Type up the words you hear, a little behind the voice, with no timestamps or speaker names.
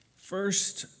1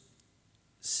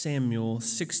 Samuel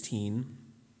 16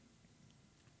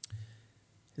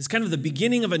 is kind of the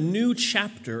beginning of a new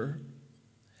chapter,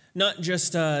 not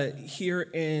just here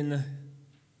in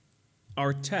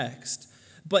our text,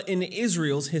 but in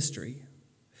Israel's history.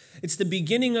 It's the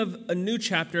beginning of a new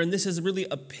chapter, and this is really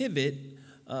a pivot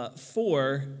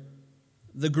for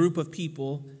the group of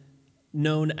people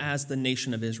known as the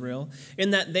nation of Israel,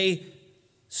 in that they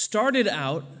started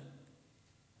out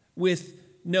with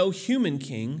no human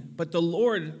king, but the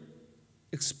Lord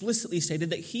explicitly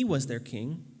stated that he was their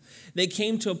king. They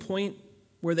came to a point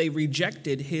where they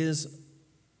rejected his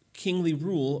kingly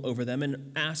rule over them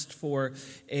and asked for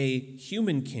a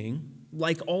human king,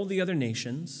 like all the other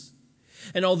nations.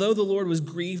 And although the Lord was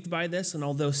grieved by this, and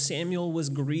although Samuel was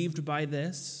grieved by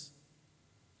this,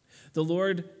 the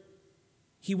Lord,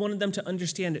 he wanted them to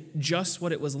understand just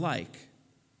what it was like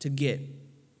to get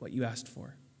what you asked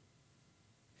for.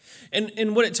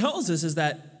 And what it tells us is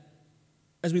that,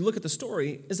 as we look at the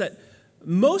story, is that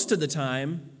most of the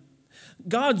time,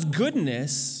 God's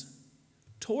goodness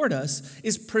toward us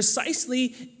is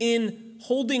precisely in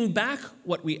holding back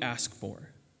what we ask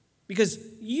for. Because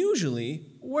usually,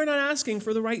 we're not asking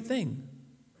for the right thing.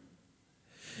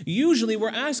 Usually, we're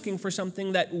asking for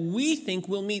something that we think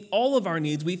will meet all of our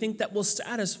needs. We think that will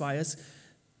satisfy us.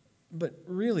 But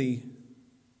really,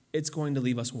 it's going to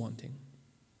leave us wanting.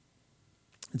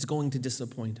 It's going to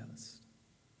disappoint us.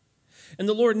 And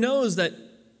the Lord knows that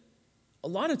a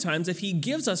lot of times, if he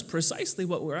gives us precisely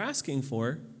what we're asking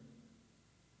for,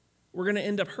 we're going to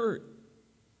end up hurt.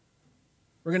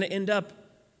 We're going to end up,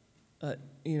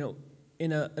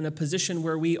 in a position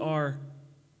where we are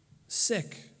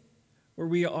sick, where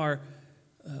we are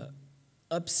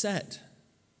upset,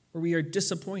 where we are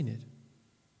disappointed.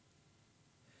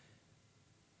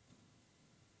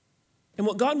 And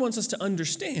what God wants us to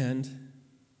understand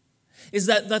is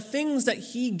that the things that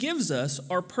he gives us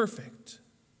are perfect.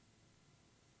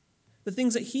 The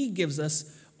things that he gives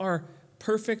us are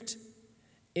perfect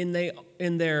in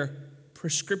their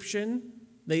prescription.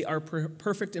 They are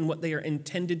perfect in what they are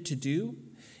intended to do,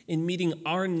 in meeting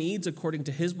our needs according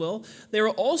to his will. They are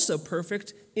also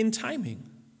perfect in timing.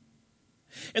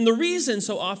 And the reason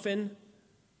so often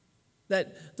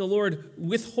that the Lord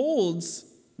withholds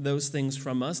those things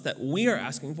from us that we are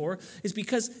asking for is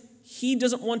because he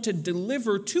doesn't want to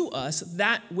deliver to us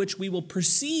that which we will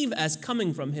perceive as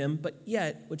coming from him, but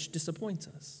yet which disappoints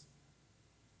us.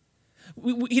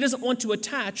 He doesn't want to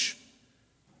attach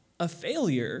a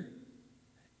failure,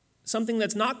 something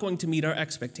that's not going to meet our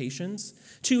expectations,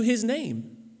 to his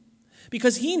name,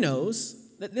 because he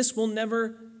knows that this will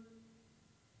never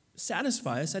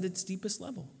satisfy us at its deepest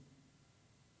level.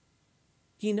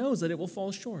 He knows that it will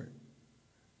fall short.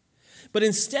 But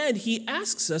instead, he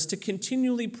asks us to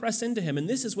continually press into him, and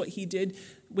this is what he did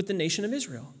with the nation of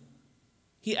Israel.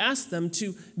 He asked them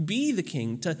to be the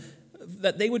king,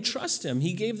 that they would trust him.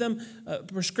 He gave them a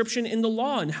prescription in the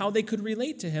law and how they could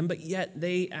relate to him, but yet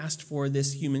they asked for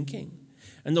this human king.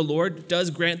 And the Lord does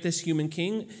grant this human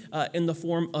king in the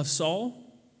form of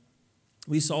Saul.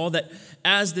 We saw that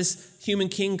as this human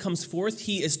king comes forth,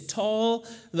 he is tall,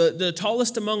 the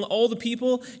tallest among all the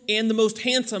people, and the most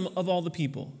handsome of all the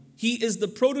people. He is the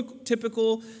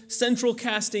prototypical central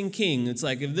casting king. It's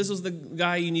like if this was the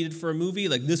guy you needed for a movie,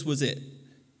 like this was it.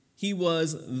 He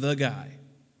was the guy.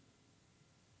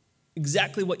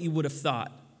 Exactly what you would have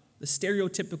thought. The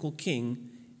stereotypical king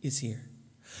is here.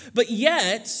 But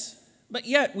yet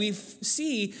we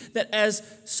see that as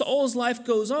Saul's life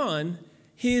goes on,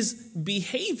 his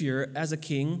behavior as a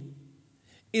king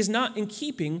is not in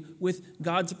keeping with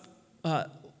God's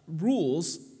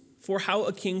rules for how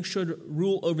a king should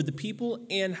rule over the people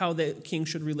and how the king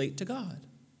should relate to God.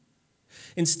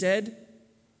 Instead,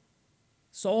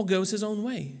 Saul goes his own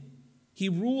way. He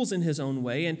rules in his own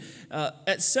way, and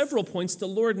at several points, the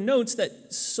Lord notes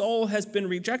that Saul has been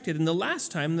rejected. And the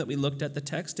last time that we looked at the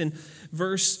text in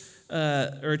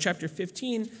chapter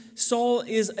 15, Saul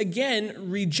is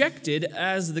again rejected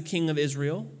as the king of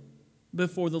Israel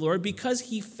before the Lord because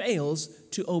he fails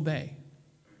to obey.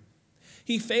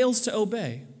 He fails to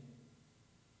obey.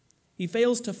 He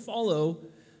fails to follow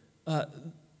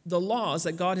the laws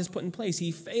that God has put in place.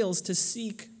 He fails to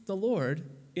seek the Lord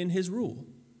in his rule.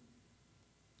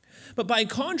 But by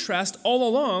contrast, all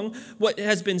along, what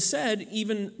has been said,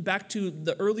 even back to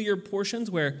the earlier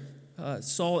portions where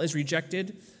Saul is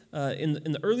rejected in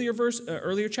the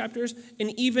earlier chapters,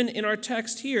 and even in our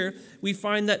text here, we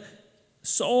find that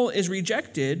Saul is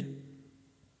rejected,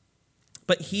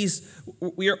 but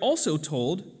we are also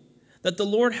told that the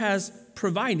Lord has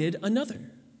provided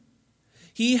another.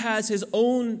 He has his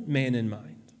own man in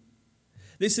mind.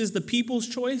 This is the people's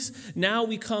choice. Now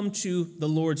we come to the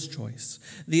Lord's choice,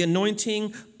 the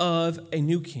anointing of a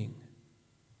new king.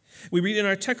 We read in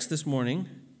our text this morning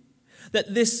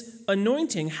that this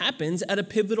anointing happens at a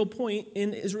pivotal point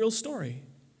in Israel's story.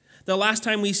 The last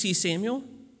time we see Samuel,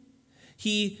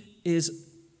 he is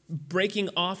breaking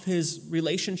off his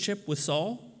relationship with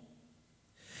Saul.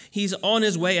 He's on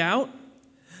his way out.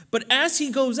 But as he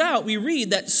goes out, we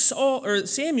read that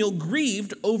Samuel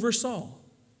grieved over Saul.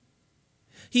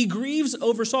 He grieves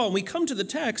over Saul. And we come to the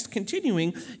text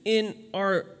continuing in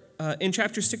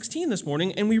chapter 16 this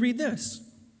morning, and we read this.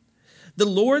 The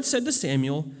Lord said to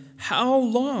Samuel, "How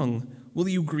long will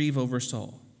you grieve over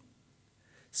Saul,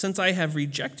 since I have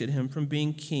rejected him from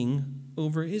being king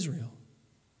over Israel?"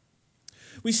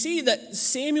 We see that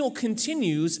Samuel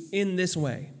continues in this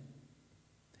way.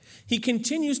 He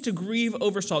continues to grieve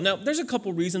over Saul. Now, there's a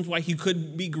couple reasons why he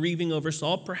could be grieving over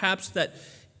Saul. Perhaps that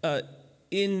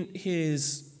in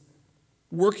his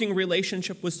working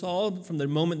relationship with Saul, from the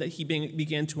moment that he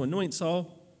began to anoint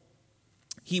Saul,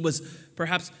 he was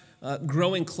perhaps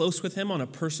growing close with him on a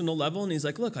personal level. And he's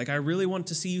like, look, I really want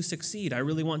to see you succeed. I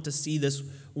really want to see this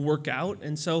work out.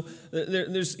 And so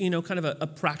there's, kind of a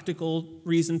practical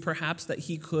reason perhaps that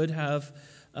he could have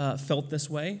felt this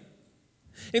way.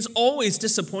 It's always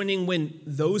disappointing when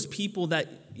those people that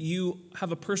you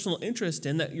have a personal interest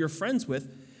in, that you're friends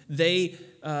with, they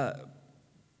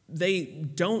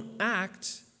don't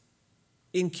act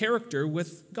in character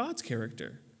with God's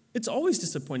character. It's always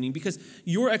disappointing because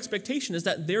your expectation is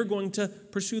that they're going to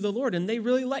pursue the Lord, and they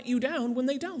really let you down when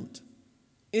they don't.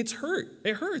 It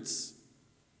hurts.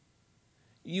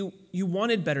 You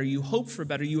wanted better, you hoped for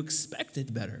better, you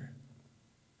expected better.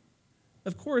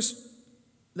 Of course,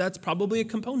 that's probably a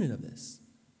component of this.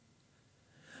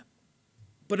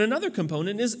 But another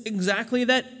component is exactly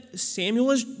that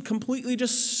Samuel is completely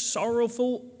just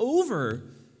sorrowful over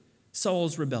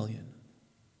Saul's rebellion.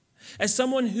 As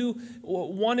someone who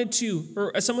wanted to,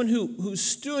 or as someone who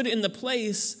stood in the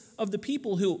place of the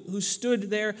people, who stood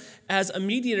there as a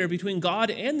mediator between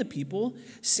God and the people,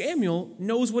 Samuel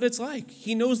knows what it's like.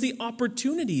 He knows the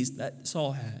opportunities that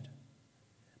Saul had.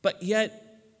 But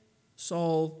yet,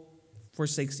 Saul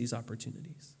forsakes these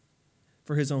opportunities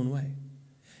for his own way.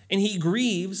 And he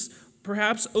grieves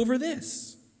perhaps over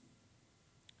this.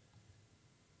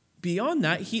 Beyond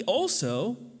that, he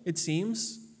also, it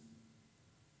seems,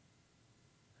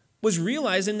 was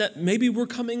realizing that maybe we're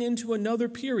coming into another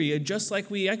period just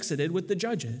like we exited with the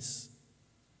judges,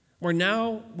 where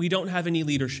now we don't have any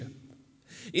leadership.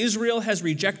 Israel has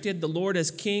rejected the Lord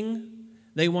as king.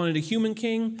 They wanted a human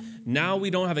king. Now we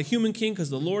don't have a human king because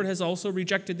the Lord has also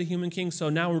rejected the human king, so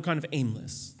now we're kind of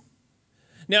aimless.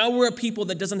 Now we're a people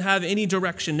that doesn't have any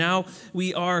direction. Now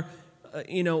we are,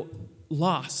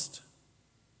 lost.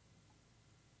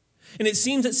 And it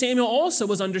seems that Samuel also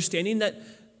was understanding that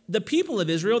the people of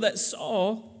Israel, that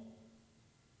Saul,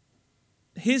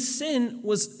 his sin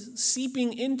was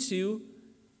seeping into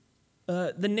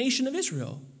the nation of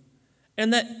Israel.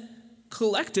 And that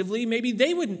collectively, maybe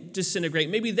they would disintegrate.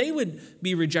 Maybe they would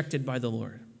be rejected by the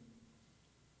Lord.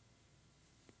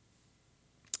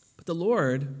 But the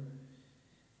Lord,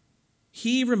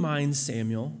 he reminds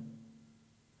Samuel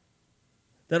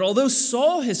that although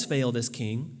Saul has failed as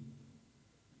king,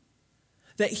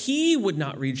 that he would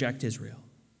not reject Israel,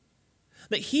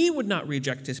 that he would not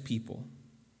reject his people.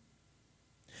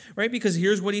 Right? Because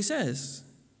here's what he says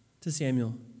to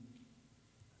Samuel.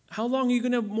 How long are you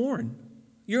going to mourn?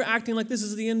 You're acting like this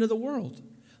is the end of the world.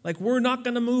 Like we're not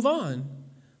going to move on.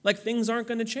 Like things aren't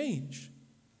going to change.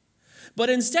 But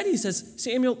instead he says,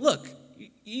 Samuel, look,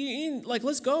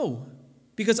 let's go.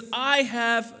 Because I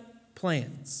have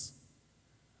plans.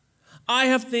 I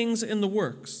have things in the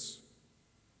works.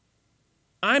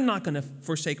 I'm not going to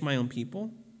forsake my own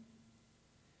people.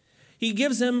 He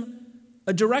gives him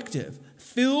a directive.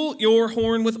 Fill your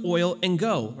horn with oil and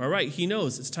go. All right, he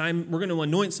knows it's time. We're going to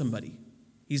anoint somebody.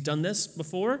 He's done this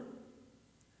before.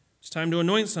 It's time to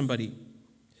anoint somebody.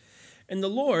 And the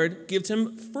Lord gives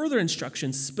him further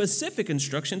instructions, specific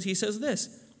instructions. He says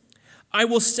this, I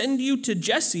will send you to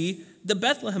Jesse the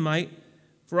Bethlehemite,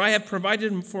 for I have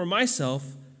provided for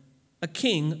myself a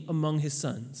king among his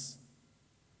sons.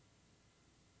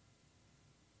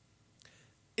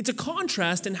 It's a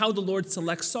contrast in how the Lord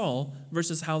selects Saul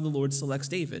versus how the Lord selects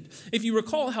David. If you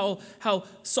recall how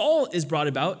Saul is brought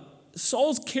about,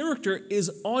 Saul's character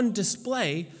is on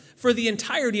display for the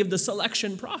entirety of the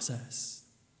selection process.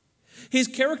 His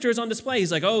character is on display.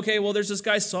 He's like, oh, okay, well, there's this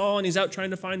guy Saul, and he's out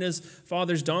trying to find his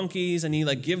father's donkeys, and he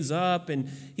gives up, and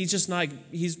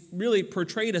he's really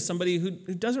portrayed as somebody who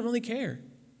doesn't really care.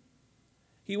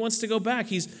 He wants to go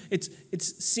back.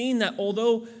 It's seen that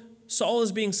although Saul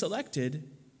is being selected,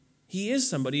 he is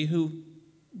somebody who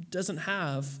doesn't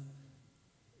have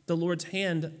the Lord's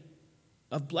hand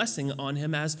of blessing on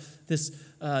him as this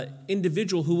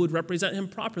individual who would represent him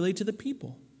properly to the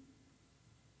people.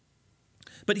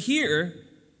 But here,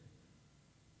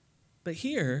 the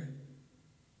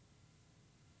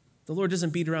Lord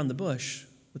doesn't beat around the bush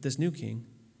with this new king.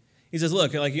 He says,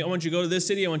 look, I want you to go to this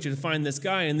city. I want you to find this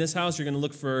guy. In this house, you're going to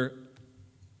look for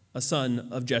a son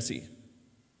of Jesse.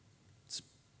 It's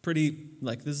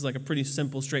this is a pretty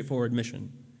simple, straightforward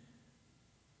mission.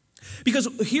 Because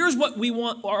here's what we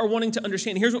are wanting to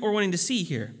understand. Here's what we're wanting to see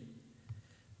here.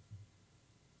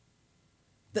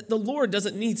 That the Lord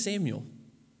doesn't need Samuel.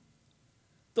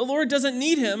 The Lord doesn't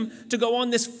need him to go on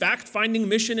this fact-finding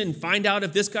mission and find out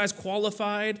if this guy's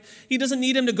qualified. He doesn't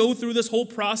need him to go through this whole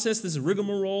process, this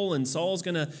rigmarole, and Saul's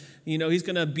going to, he's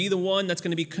going to be the one that's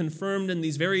going to be confirmed in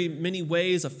these very many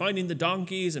ways of finding the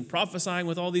donkeys and prophesying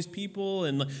with all these people.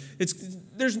 And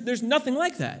there's nothing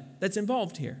like that that's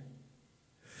involved here.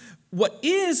 What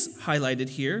is highlighted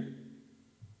here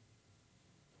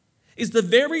is the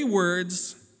very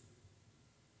words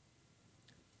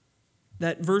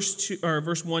that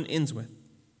verse 1 ends with.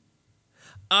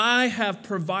 I have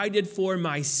provided for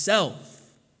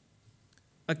myself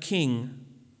a king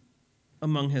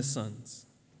among his sons.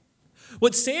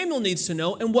 What Samuel needs to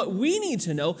know and what we need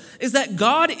to know is that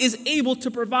God is able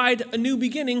to provide a new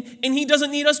beginning, and he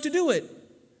doesn't need us to do it.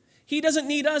 He doesn't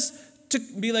need us to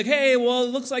be like, hey, well,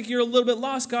 it looks like you're a little bit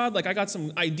lost, God. I got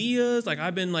some ideas.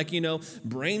 I've been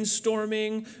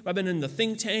brainstorming. I've been in the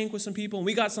think tank with some people, and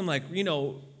we got some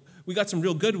we got some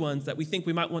real good ones that we think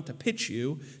we might want to pitch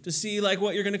you to see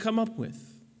what you're going to come up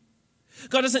with.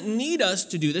 God doesn't need us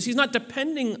to do this. He's not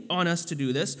depending on us to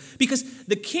do this because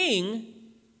the king,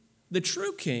 the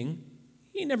true king,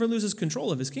 he never loses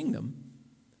control of his kingdom.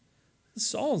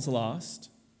 Saul's lost,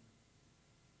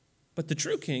 but the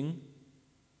true king,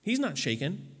 he's not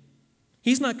shaken.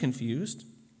 He's not confused.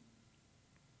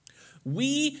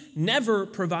 We never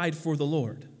provide for the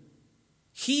Lord.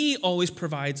 He always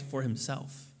provides for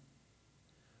himself.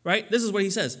 Right? This is what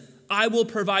he says. I will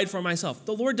provide for myself.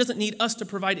 The Lord doesn't need us to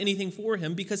provide anything for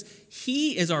him because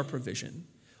he is our provision.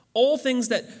 All things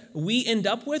that we end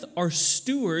up with we're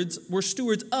stewards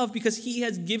of because he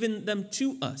has given them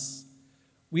to us.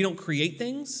 We don't create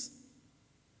things.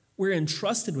 We're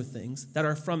entrusted with things that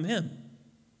are from him.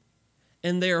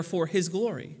 And they are for his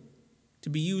glory, to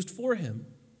be used for him.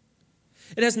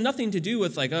 It has nothing to do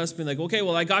with us being okay,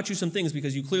 well, I got you some things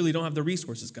because you clearly don't have the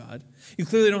resources, God. You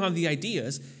clearly don't have the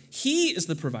ideas. He is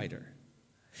the provider.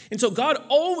 And so God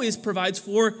always provides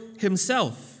for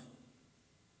himself.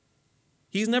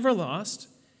 He's never lost.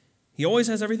 He always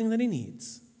has everything that he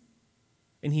needs.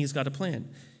 And he's got a plan.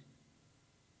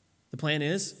 The plan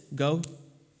is, go,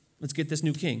 let's get this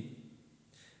new king.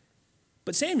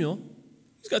 But Samuel,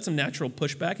 he's got some natural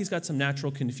pushback. He's got some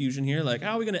natural confusion here.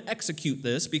 How are we going to execute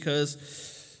this?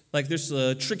 Because, there's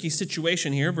a tricky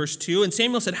situation here. Verse 2, and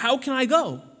Samuel said, how can I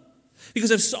go?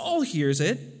 Because if Saul hears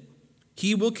it,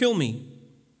 he will kill me.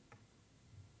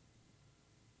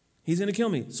 He's going to kill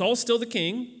me. Saul's still the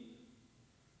king.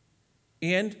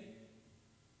 And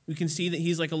we can see that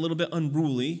he's a little bit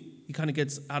unruly. He kind of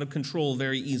gets out of control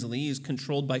very easily. He's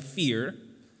controlled by fear.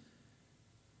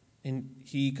 And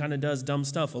he kind of does dumb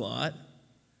stuff a lot.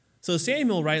 So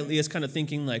Samuel rightly is kind of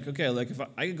thinking okay, if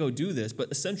I could go do this,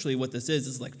 but essentially what this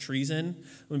is treason.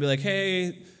 I'm going to be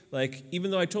hey,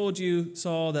 even though I told you,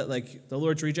 Saul, that the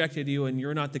Lord's rejected you and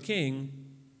you're not the king,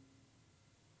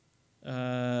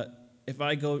 if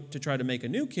I go to try to make a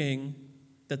new king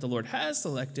that the Lord has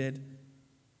selected,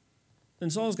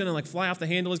 then Saul's going to fly off the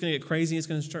handle, he's going to get crazy, he's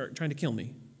going to start trying to kill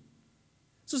me.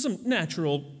 So some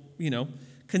natural,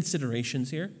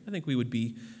 considerations here. I think we would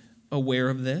be aware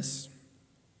of this.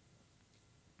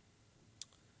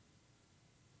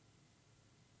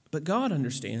 But God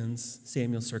understands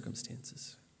Samuel's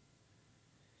circumstances.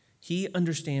 He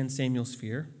understands Samuel's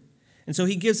fear. And so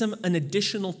he gives him an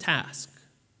additional task.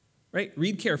 Right?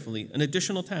 Read carefully. An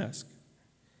additional task.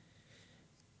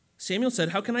 Samuel said,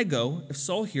 how can I go? If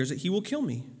Saul hears it, he will kill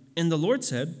me. And the Lord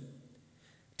said,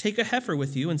 take a heifer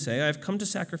with you and say, I have come to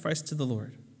sacrifice to the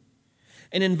Lord.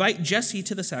 And invite Jesse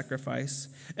to the sacrifice,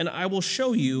 and I will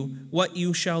show you what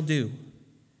you shall do.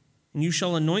 And you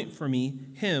shall anoint for me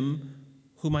him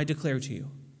whom I declare to you.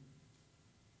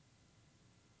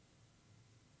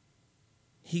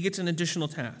 He gets an additional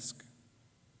task.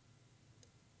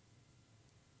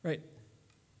 Right?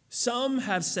 Some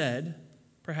have said,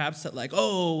 perhaps, that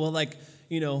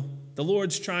the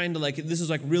Lord's trying to, this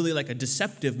is really a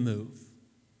deceptive move.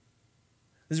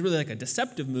 This is really like a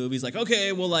deceptive move. He's like,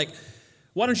 okay, well, like,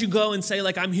 why don't you go and say,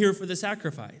 like, I'm here for the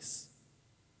sacrifice?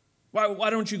 Why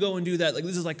don't you go and do that? Like,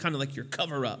 this is like kind of like your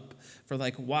cover up for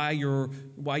like why you're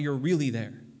really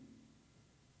there.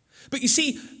 But you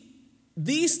see,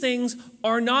 these things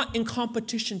are not in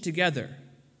competition together.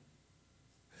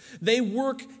 They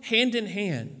work hand in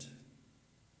hand.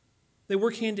 They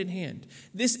work hand in hand.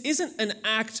 This isn't an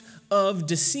act of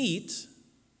deceit,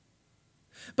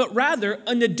 but rather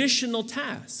an additional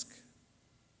task.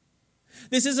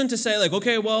 This isn't to say like,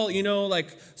 okay, well,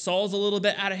 like Saul's a little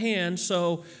bit out of hand,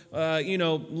 so,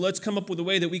 let's come up with a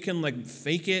way that we can like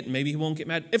fake it, and maybe he won't get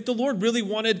mad. If the Lord really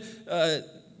wanted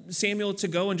Samuel to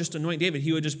go and just anoint David,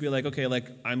 he would just be like, okay, like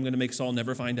I'm going to make Saul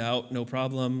never find out, no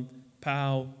problem,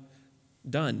 pow,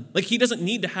 done. Like he doesn't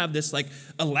need to have this like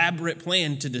elaborate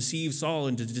plan to deceive Saul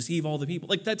and to deceive all the people.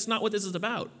 Like that's not what this is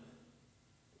about.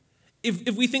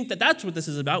 If we think that that's what this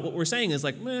is about, what we're saying is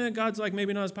like, God's like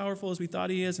maybe not as powerful as we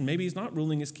thought he is, and maybe he's not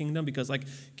ruling his kingdom because like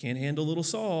can't handle little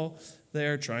Saul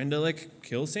there trying to like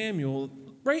kill Samuel,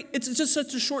 right? It's just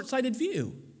such a short-sighted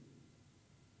view.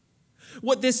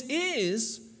 What this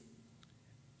is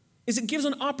it gives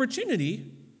an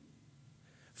opportunity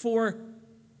for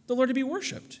the Lord to be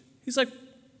worshiped. He's like,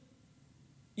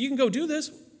 you can go do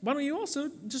this. Why don't you also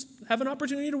just have an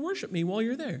opportunity to worship me while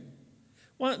you're there?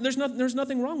 Well, there's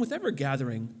nothing wrong with ever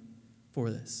gathering for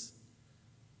this.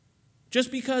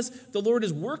 Just because the Lord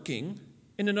is working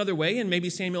in another way, and maybe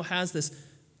Samuel has this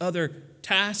other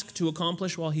task to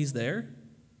accomplish while he's there,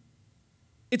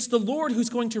 it's the Lord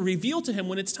who's going to reveal to him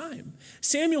when it's time.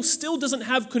 Samuel still doesn't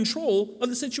have control of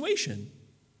the situation.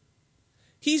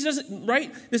 He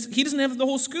doesn't have the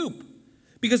whole scoop.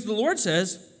 Because the Lord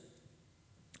says,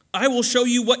 I will show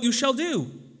you what you shall do,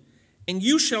 and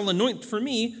you shall anoint for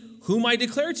me whom I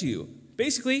declare to you.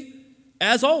 Basically,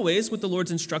 as always with the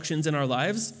Lord's instructions in our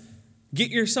lives,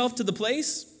 get yourself to the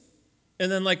place,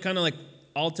 and then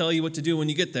I'll tell you what to do when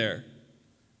you get there.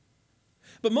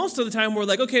 But most of the time we're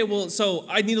like, okay, well, so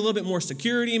I need a little bit more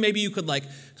security. Maybe you could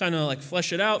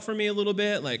flesh it out for me a little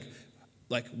bit. Like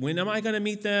when am I going to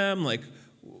meet them? Like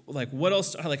what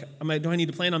else? Do I need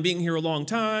to plan on being here a long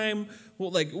time? Well,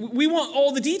 we want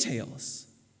all the details.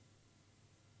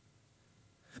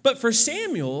 But for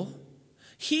Samuel,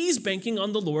 he's banking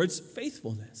on the Lord's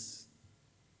faithfulness.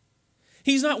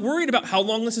 He's not worried about how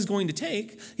long this is going to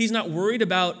take. He's not worried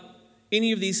about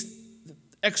any of these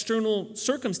external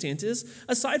circumstances,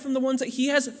 aside from the ones that he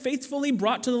has faithfully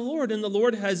brought to the Lord, and the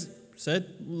Lord has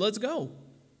said, let's go.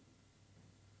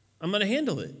 I'm going to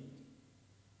handle it.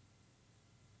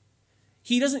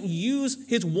 He doesn't use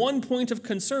his one point of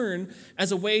concern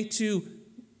as a way to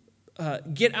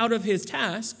get out of his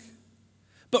task,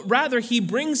 but rather he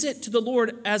brings it to the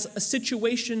Lord as a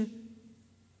situation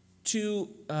to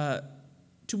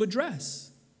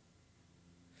address.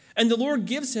 And the Lord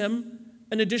gives him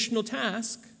an additional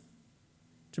task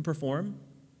to perform,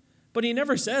 but he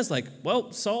never says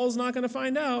Saul's not going to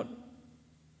find out.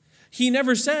 He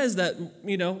never says that,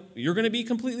 you're going to be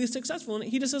completely successful in it.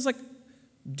 He just says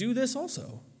do this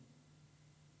also.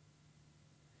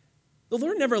 The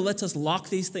Lord never lets us lock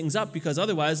these things up, because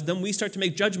otherwise then we start to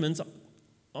make judgments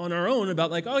on our own about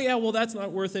that's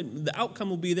not worth it. The outcome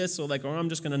will be this, so or I'm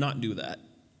just going to not do that.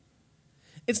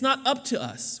 It's not up to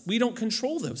us. We don't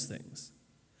control those things.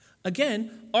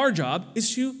 Again, our job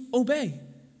is to obey.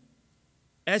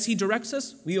 As he directs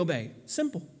us, we obey.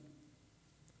 Simple.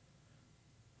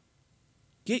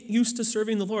 Get used to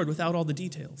serving the Lord without all the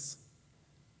details,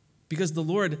 because the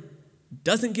Lord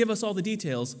doesn't give us all the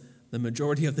details the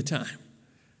majority of the time,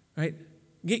 right?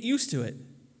 Get used to it.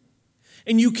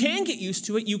 And you can get used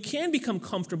to it. You can become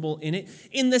comfortable in it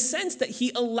in the sense that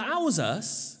he allows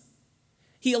us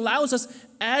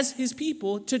as his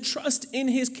people to trust in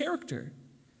his character,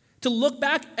 to look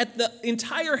back at the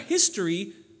entire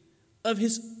history of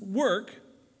his work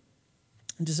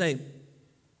and to say,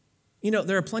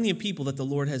 there are plenty of people that the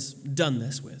Lord has done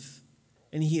this with,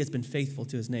 and he has been faithful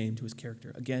to his name, to his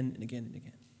character, again and again and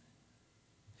again.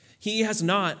 He has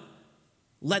not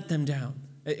let them down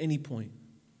at any point.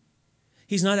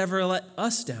 He's not ever let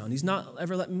us down. He's not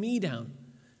ever let me down.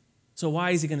 So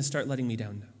why is he going to start letting me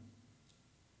down now?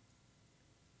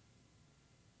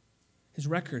 His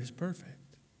record is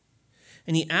perfect.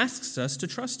 And he asks us to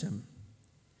trust him.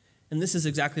 And this is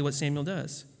exactly what Samuel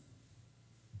does.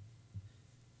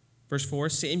 Verse 4,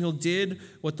 Samuel did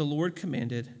what the Lord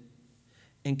commanded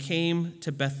and came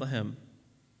to Bethlehem.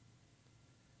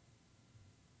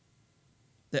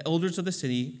 The elders of the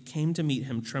city came to meet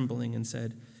him trembling and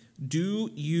said, "Do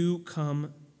you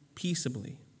come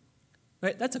peaceably?"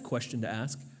 Right? That's a question to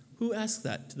ask. Who asked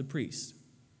that to the priest?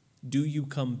 Do you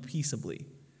come peaceably?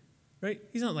 right?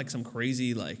 He's not like some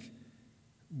crazy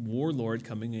warlord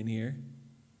coming in here.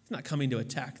 He's not coming to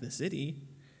attack the city.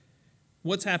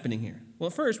 What's happening here? Well,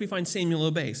 first we find Samuel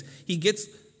obeys. He gets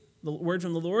the word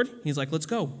from the Lord. He's like, let's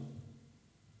go.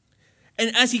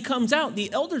 And as he comes out,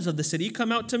 the elders of the city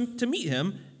come out to meet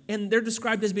him, and they're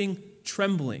described as being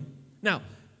trembling. Now,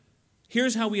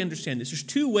 here's how we understand this. There's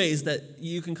two ways that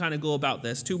you can kind of go about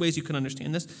this, two ways you can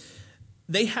understand this.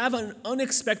 They have an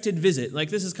unexpected visit.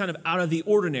 This is kind of out of the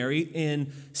ordinary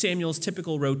in Samuel's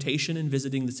typical rotation in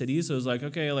visiting the city. So it's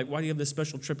okay, why do you have this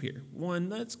special trip here? One,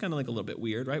 that's kind of a little bit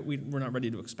weird, right? We're not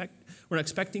ready to expect. We're not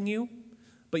expecting you,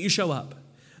 but you show up.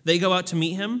 They go out to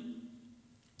meet him.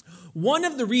 One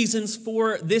of the reasons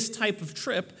for this type of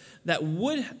trip that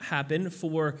would happen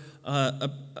for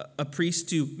a priest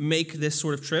to make this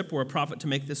sort of trip or a prophet to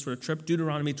make this sort of trip,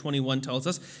 Deuteronomy 21 tells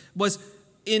us, was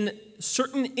in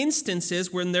certain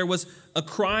instances when there was a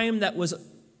crime that was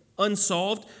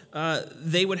unsolved,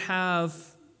 they would have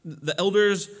the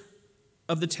elders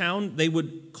of the town, they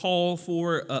would call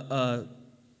for a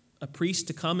priest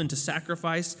to come and to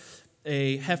sacrifice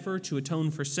a heifer to atone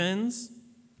for sins.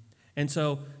 And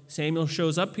so Samuel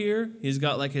shows up here. He's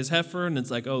got his heifer, and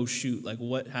it's oh shoot,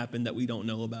 what happened that we don't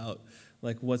know about?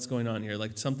 What's going on here?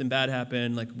 Something bad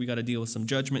happened. We got to deal with some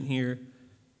judgment here.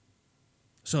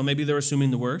 So maybe they're assuming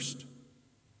the worst.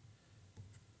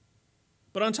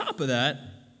 But on top of that,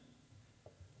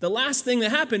 the last thing that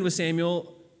happened with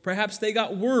Samuel, perhaps they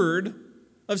got word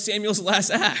of Samuel's last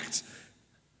act,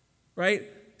 right?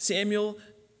 Samuel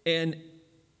and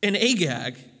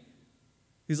Agag.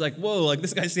 He's whoa,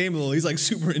 this guy Samuel, he's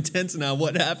super intense now.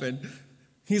 What happened?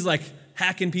 He's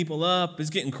hacking people up. It's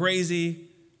getting crazy.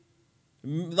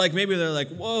 Maybe they're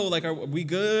whoa, are we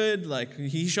good?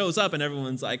 He shows up and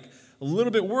everyone's a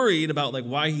little bit worried about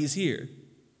why he's here.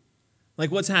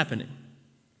 What's happening?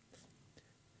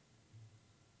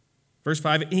 Verse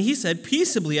 5, and he said,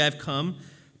 peaceably I've come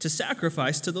to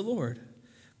sacrifice to the Lord.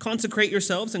 Consecrate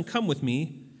yourselves and come with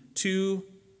me to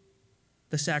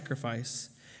the sacrifice.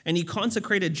 And he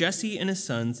consecrated Jesse and his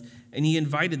sons, and he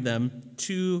invited them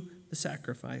to the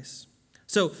sacrifice.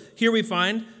 So here we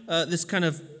find this kind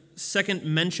of second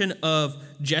mention of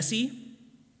Jesse.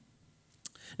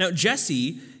 Now,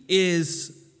 Jesse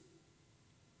is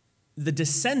the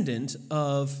descendant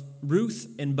of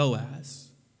Ruth and Boaz.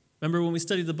 Remember when we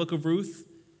studied the book of Ruth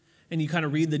and you kind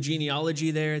of read the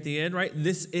genealogy there at the end, right?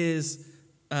 This is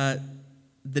the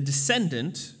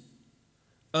descendant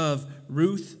of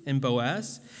Ruth and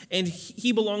Boaz, and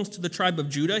he belongs to the tribe of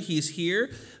Judah. He's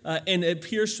here, and it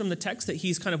appears from the text that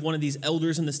he's kind of one of these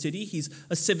elders in the city. He's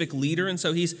a civic leader, and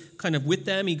so he's kind of with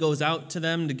them. He goes out to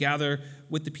them to gather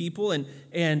with the people,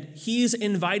 and he's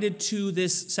invited to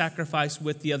this sacrifice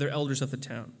with the other elders of the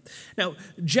town. Now,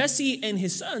 Jesse and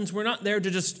his sons were not there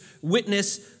to just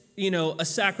witness, a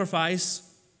sacrifice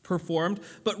performed,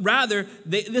 but rather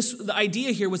the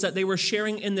idea here was that they were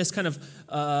sharing in this kind of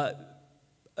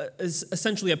is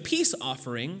essentially a peace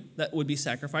offering that would be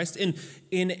sacrificed in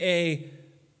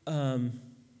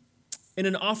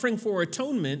an offering for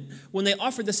atonement. When they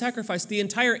offered the sacrifice, the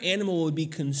entire animal would be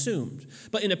consumed.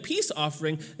 But in a peace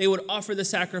offering, they would offer the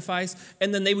sacrifice,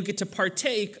 and then they would get to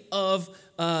partake of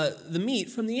the meat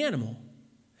from the animal.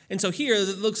 And so here,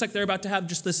 it looks like they're about to have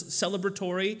just this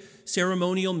celebratory,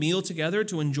 ceremonial meal together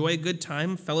to enjoy a good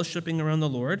time, fellowshipping around the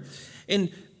Lord.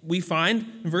 And we find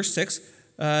in verse 6,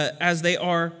 as they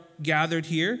are gathered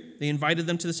here, they invited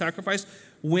them to the sacrifice.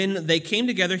 When they came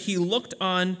together, he looked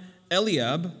on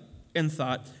Eliab and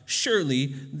thought,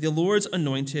 surely the Lord's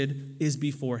anointed is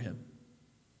before him.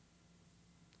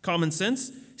 Common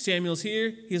sense. Samuel's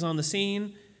here. He's on the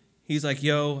scene. He's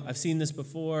yo, I've seen this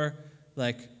before.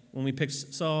 When we picked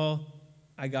Saul,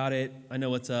 I got it. I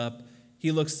know what's up.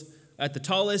 He looks at the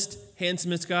tallest,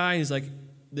 handsomest guy. He's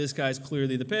this guy's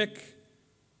clearly the pick.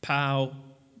 Pow.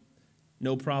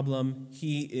 No problem.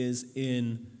 He is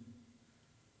in.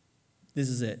 This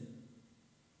is it.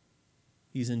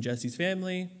 He's in Jesse's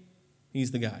family.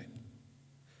 He's the guy.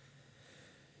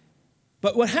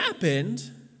 But what happened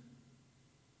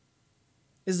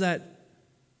is that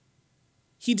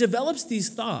he develops these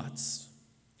thoughts.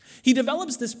 He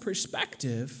develops this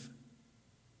perspective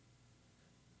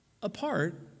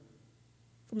apart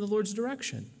from the Lord's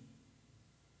direction.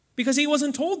 Because he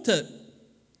wasn't told to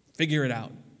figure it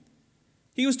out.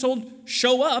 He was told,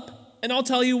 show up and I'll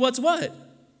tell you what's what.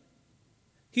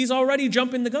 He's already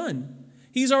jumping the gun.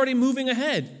 He's already moving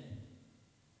ahead.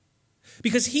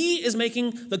 Because he is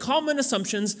making the common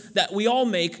assumptions that we all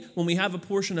make when we have a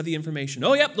portion of the information.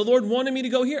 Oh, yep, the Lord wanted me to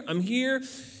go here. I'm here.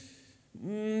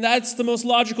 That's the most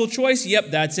logical choice. Yep,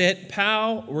 that's it.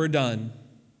 Pow, we're done.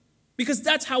 Because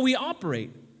that's how we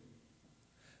operate.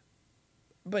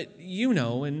 But you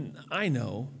know, and I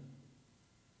know,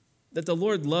 that the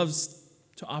Lord loves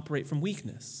to operate from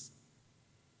weakness.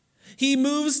 He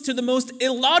moves to the most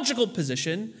illogical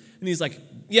position, and he's like,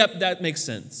 yep, that makes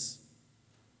sense.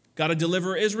 Got to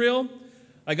deliver Israel?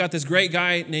 I got this great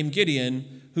guy named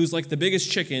Gideon, who's like the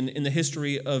biggest chicken in the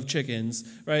history of chickens,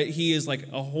 right? He is like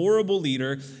a horrible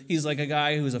leader. He's like a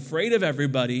guy who's afraid of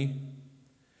everybody.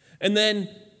 And then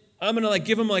I'm going to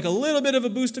give him a little bit of a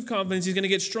boost of confidence. He's going to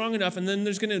get strong enough, and then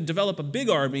there's going to develop a big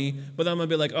army, but I'm going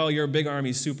to be like, oh, your big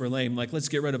army's super lame. Let's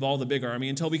get rid of all the big army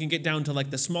until we can get down to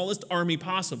the smallest army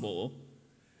possible,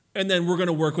 and then we're going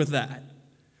to work with that,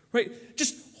 right?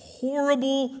 Just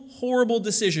horrible, horrible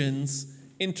decisions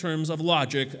in terms of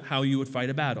logic, how you would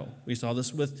fight a battle. We saw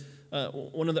this with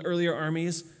one of the earlier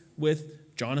armies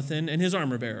with Jonathan and his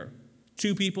armor bearer.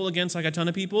 2 people against a ton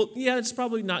of people. Yeah, it's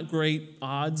probably not great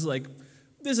odds.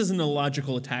 This isn't a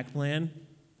logical attack plan.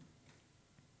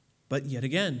 But yet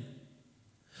again,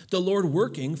 the Lord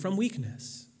working from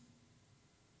weakness.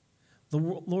 The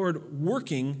Lord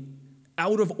working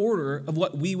out of order of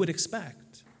what we would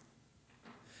expect.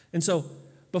 And so,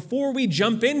 before we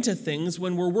jump into things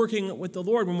when we're working with the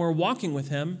Lord, when we're walking with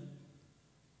Him,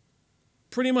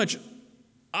 pretty much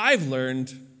I've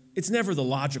learned it's never the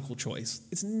logical choice.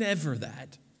 It's never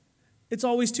that. It's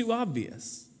always too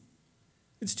obvious.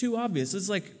 It's too obvious. It's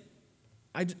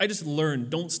I just learned,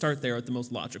 don't start there at the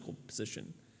most logical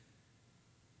position.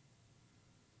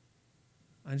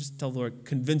 I just tell the Lord,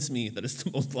 convince me that it's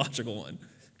the most logical one,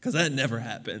 because that never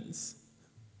happens.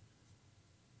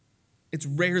 It's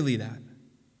rarely that.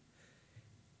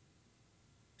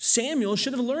 Samuel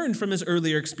should have learned from his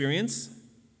earlier experience,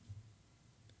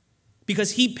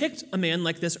 because he picked a man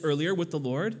like this earlier with the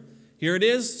Lord. Here it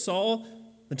is, Saul,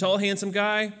 the tall, handsome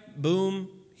guy, boom,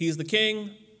 he's the king.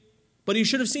 But he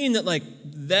should have seen that,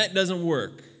 that doesn't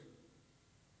work.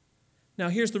 Now,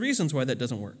 here's the reasons why that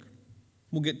doesn't work.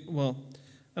 I don't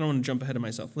want to jump ahead of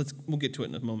myself. We'll get to it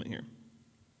in a moment here.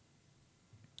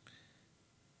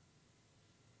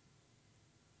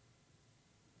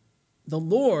 The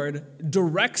Lord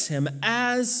directs him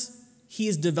as he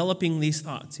is developing these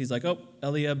thoughts. He's like, oh,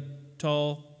 Eliab,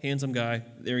 tall, handsome guy.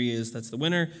 There he is. That's the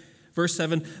winner. Verse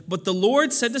 7, but the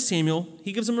Lord said to Samuel,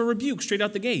 he gives him a rebuke straight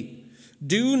out the gate.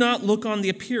 Do not look on the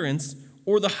appearance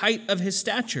or the height of his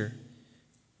stature,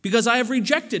 because I have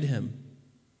rejected him.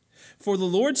 For the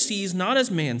Lord sees not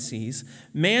as man sees.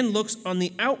 Man looks on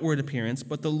the outward appearance,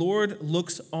 but the Lord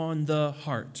looks on the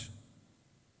heart.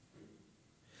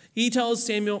 He tells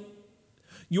Samuel,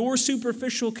 your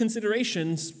superficial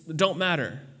considerations don't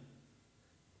matter.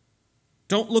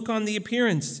 Don't look on the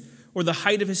appearance or the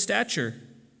height of his stature.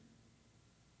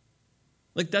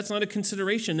 That's not a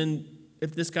consideration in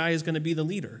if this guy is going to be the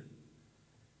leader.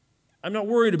 I'm not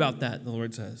worried about that, the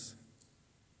Lord says.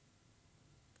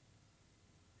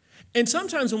 And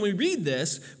sometimes when we read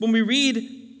this, when we read,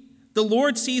 the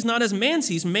Lord sees not as man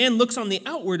sees, man looks on the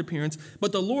outward appearance,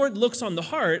 but the Lord looks on the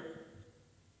heart,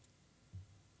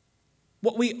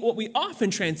 what we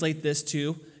often translate this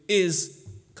to is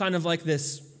kind of like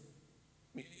this,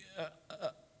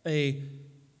 a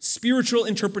spiritual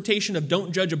interpretation of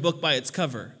don't judge a book by its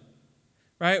cover,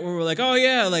 right? Where we're like, oh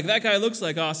yeah, that guy looks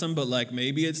awesome, but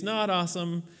maybe it's not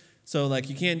awesome. So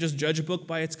you can't just judge a book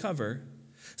by its cover.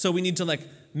 So we need to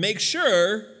make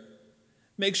sure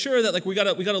that we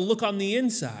gotta look on the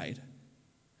inside.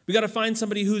 We gotta find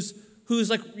somebody who's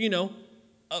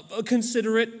a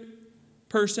considerate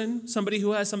person, somebody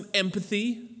who has some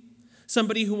empathy,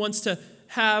 somebody who wants to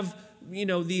have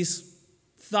these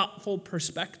thoughtful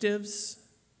perspectives.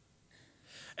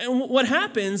 And what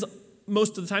happens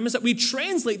most of the time is that we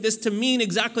translate this to mean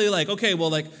exactly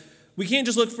we can't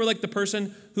just look for the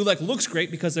person who looks great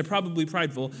because they're probably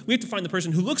prideful. We have to find the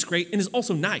person who looks great and is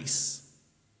also nice.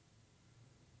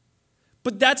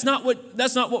 But that's not what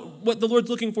the Lord's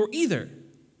looking for either.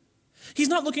 He's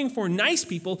not looking for nice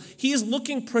people. He is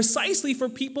looking precisely for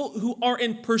people who are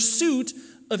in pursuit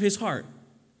of his heart,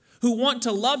 who want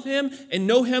to love him and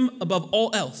know him above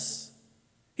all else.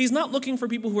 He's not looking for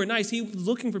people who are nice. He's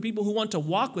looking for people who want to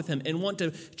walk with him and want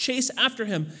to chase after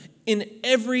him in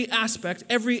every aspect,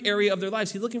 every area of their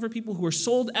lives. He's looking for people who are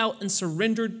sold out and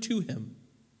surrendered to him.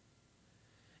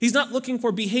 He's not looking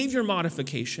for behavior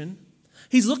modification.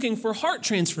 He's looking for heart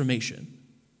transformation.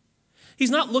 He's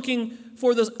not looking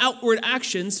for those outward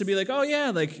actions to be oh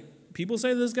yeah, people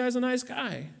say this guy's a nice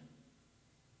guy.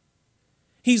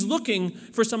 He's looking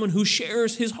for someone who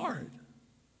shares his heart.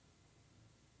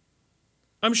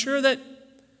 I'm sure that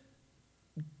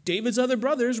David's other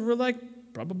brothers were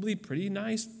probably pretty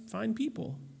nice, fine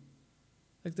people.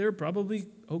 They're probably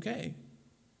okay.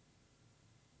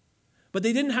 But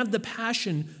they didn't have the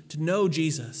passion to know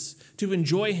Jesus, to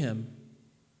enjoy him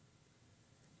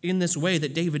in this way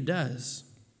that David does.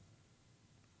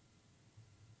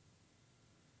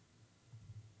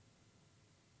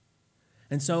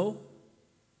 And so,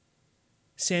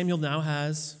 Samuel now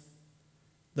has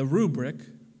the rubric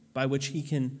by which he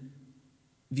can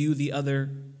view the other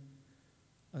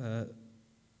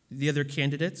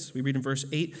candidates. We read in verse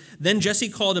 8, "Then Jesse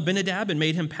called Abinadab and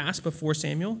made him pass before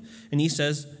Samuel. And he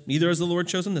says, 'Neither has the Lord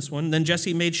chosen this one.' Then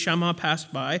Jesse made Shammah pass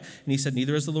by, and he said,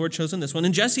 'Neither has the Lord chosen this one.'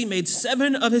 And Jesse made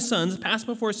 7 of his sons pass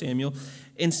before Samuel.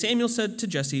 And Samuel said to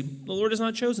Jesse, 'The Lord has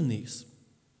not chosen these.'"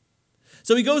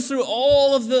 So he goes through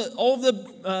all of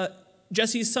the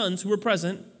Jesse's sons who were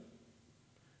present.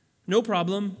 No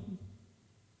problem.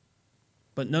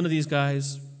 But none of these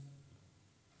guys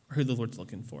are who the Lord's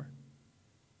looking for.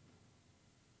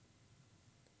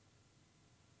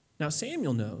 Now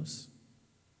Samuel knows.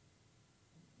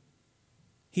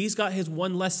 He's got his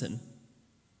one lesson,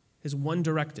 his one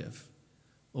directive.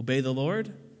 Obey the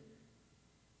Lord.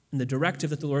 And the directive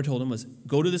that the Lord told him was,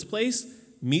 go to this place,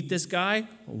 meet this guy,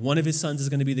 one of his sons is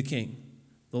going to be the king.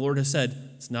 The Lord has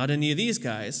said, it's not any of these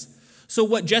guys. So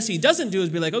what Jesse doesn't do is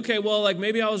be like, okay, well,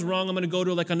 maybe I was wrong. I'm going to go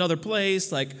to another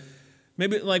place.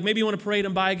 Maybe you want to parade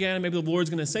him by again. Maybe the Lord's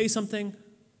going to say something.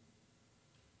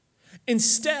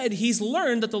 Instead, he's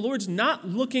learned that the Lord's not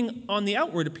looking on the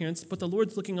outward appearance, but the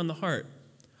Lord's looking on the heart.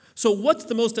 So what's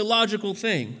the most illogical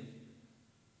thing?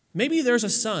 Maybe there's a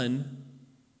son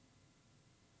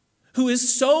who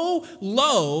is so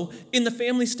low in the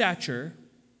family stature,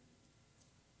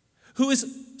 who is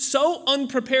so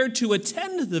unprepared to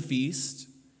attend the feast,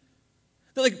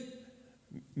 that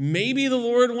maybe the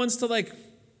Lord wants to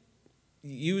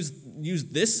use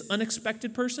this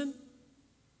unexpected person.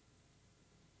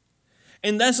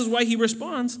 And this is why he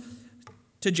responds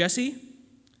to Jesse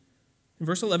in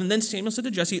verse 11. Then Samuel said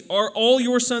to Jesse, "Are all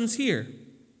your sons here?"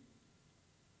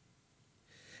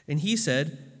 And he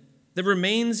said, "There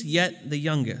remains yet the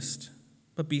youngest,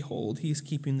 but behold, he is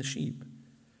keeping the sheep."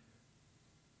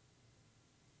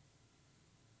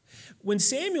 When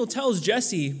Samuel tells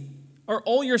Jesse, "Are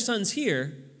all your sons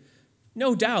here?"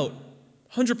 no doubt,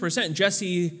 100%,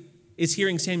 Jesse is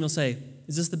hearing Samuel say,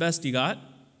 "Is this the best you got?"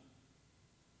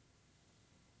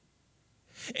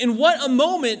 And what a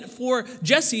moment for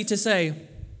Jesse to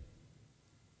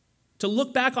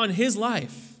look back on his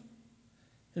life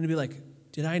and to be like,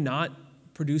 did I not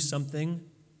produce something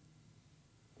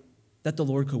that the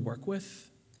Lord could work with?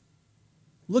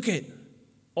 Look at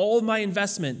all of my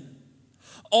investment,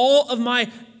 all of my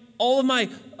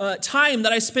time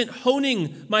that I spent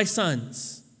honing my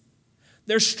sons.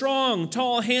 They're strong,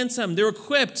 tall, handsome, they're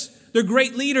equipped, they're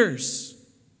great leaders.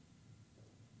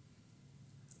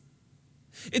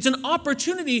 It's an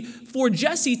opportunity for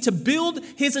Jesse to build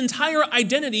his entire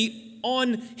identity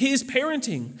on his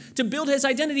parenting, to build his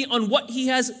identity on what he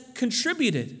has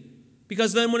contributed.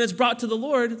 Because then when it's brought to the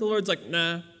Lord's like,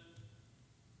 nah.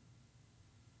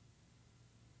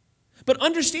 But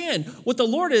understand, what the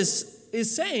Lord is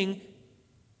saying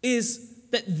is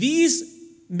that these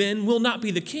men will not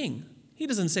be the king. He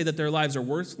doesn't say that their lives are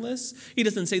worthless. He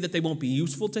doesn't say that they won't be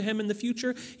useful to him in the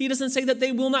future. He doesn't say that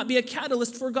they will not be a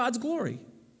catalyst for God's glory.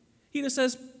 He just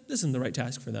says, this isn't the right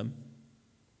task for them.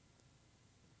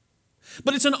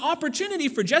 But it's an opportunity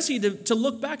for Jesse to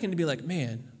look back and to be like,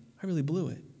 man, I really blew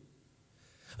it.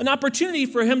 An opportunity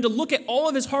for him to look at all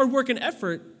of his hard work and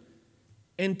effort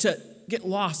and to get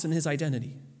lost in his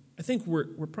identity. I think we're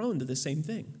prone to the same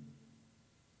thing.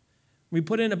 We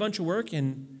put in a bunch of work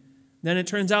and then it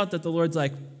turns out that the Lord's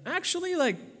like, actually,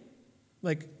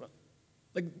 that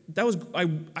was, I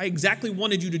exactly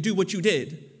wanted you to do what you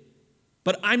did.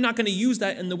 But I'm not going to use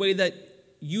that in the way that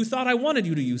you thought I wanted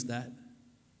you to use that.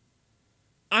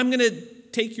 I'm going to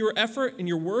take your effort and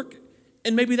your work,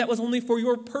 and maybe that was only for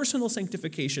your personal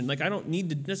sanctification. I don't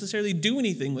need to necessarily do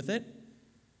anything with it.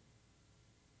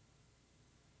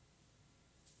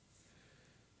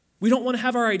 We don't want to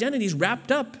have our identities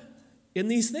wrapped up in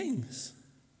these things.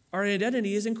 Our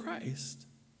identity is in Christ.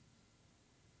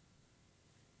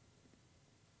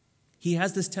 He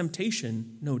has this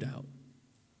temptation, no doubt.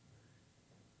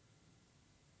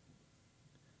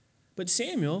 But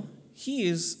Samuel, he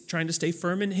is trying to stay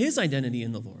firm in his identity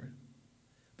in the Lord.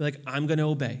 Be like, I'm going to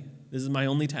obey. This is my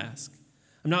only task.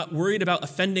 I'm not worried about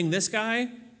offending this guy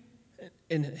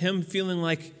and him feeling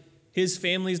like his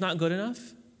family is not good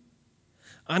enough.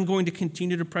 I'm going to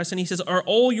continue to press. And he says, are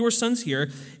all your sons here?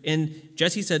 And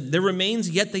Jesse said, there remains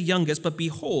yet the youngest, but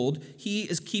behold, he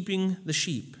is keeping the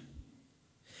sheep.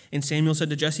 And Samuel said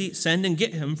to Jesse, send and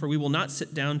get him, for we will not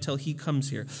sit down till he comes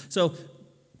here. So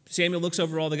Samuel looks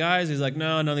over all the guys. He's like,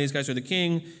 no, none of these guys are the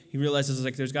king. He realizes,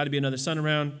 like, there's got to be another son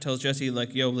around. Tells Jesse,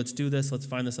 like, yo, let's do this. Let's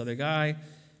find this other guy.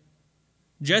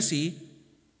 Jesse,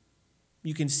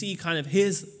 you can see kind of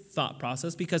his thought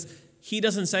process because he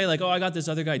doesn't say, like, oh, I got this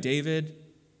other guy, David.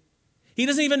 He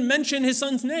doesn't even mention his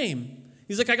son's name.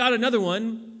 He's like, I got another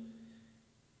one.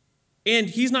 And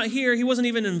he's not here. He wasn't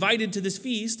even invited to this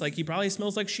feast. Like, he probably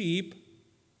smells like sheep.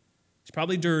 He's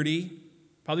probably dirty.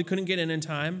 Probably couldn't get in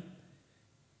time.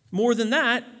 More than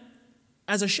that,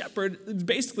 as a shepherd, it's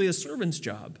basically a servant's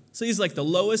job. So he's like the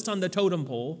lowest on the totem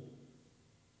pole.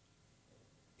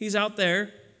 He's out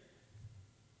there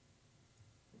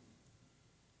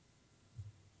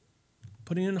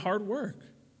putting in hard work.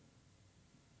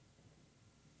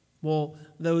 Well,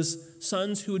 those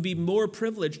sons who would be more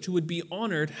privileged, who would be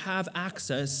honored, have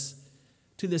access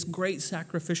to this great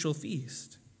sacrificial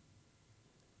feast.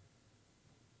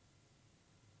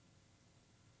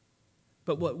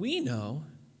 But what we know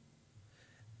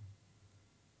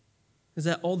is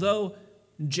that although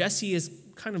Jesse is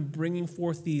kind of bringing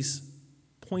forth these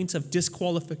points of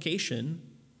disqualification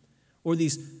or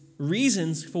these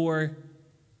reasons for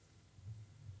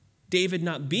David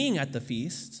not being at the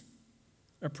feast,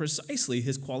 are precisely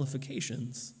his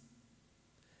qualifications.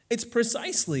 It's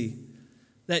precisely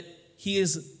that he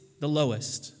is the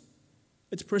lowest.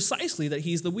 It's precisely that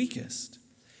he's the weakest.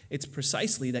 It's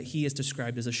precisely that he is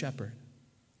described as a shepherd.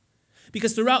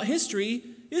 Because throughout history,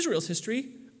 Israel's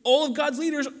history, all of God's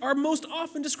leaders are most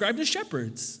often described as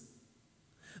shepherds.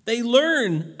 They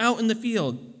learn out in the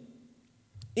field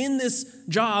in this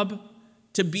job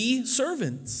to be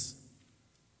servants,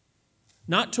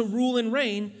 not to rule and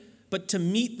reign, but to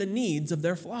meet the needs of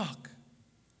their flock.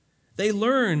 They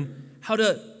learn how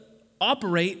to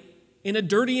operate in a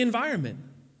dirty environment.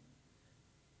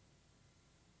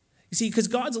 You see, because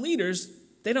God's leaders,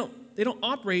 they don't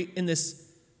operate in this,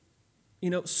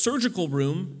 surgical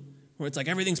room where it's like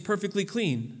everything's perfectly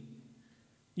clean.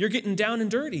 You're getting down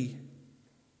and dirty.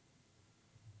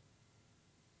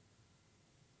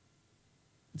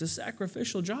 It's a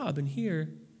sacrificial job, and here,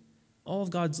 all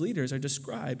of God's leaders are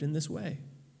described in this way,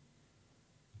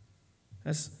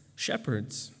 as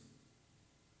shepherds.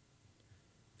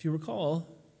 If you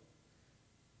recall,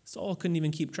 Saul couldn't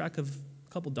even keep track of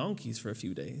a couple donkeys for a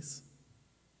few days.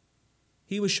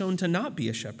 He was shown to not be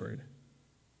a shepherd.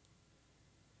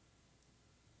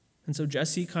 And so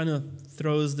Jesse kind of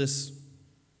throws this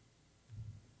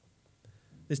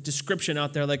description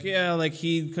out there, like, yeah, like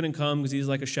he couldn't come because he's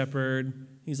like a shepherd.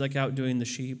 He's like out doing the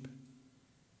sheep.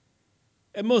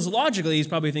 And most logically, he's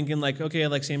probably thinking like, okay,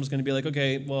 like Samuel's going to be like,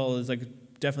 okay, well, it's like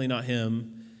definitely not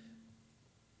him.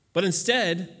 But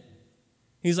instead,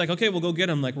 he's like, okay, we'll go get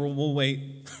him. Like, we'll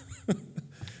wait.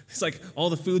 It's like all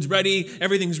the food's ready,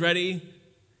 everything's ready.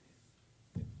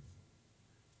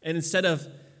 And instead of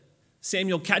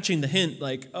Samuel catching the hint,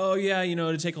 like, oh yeah,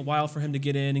 it'd take a while for him to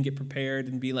get in and get prepared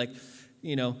and be like,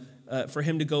 for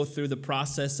him to go through the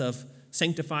process of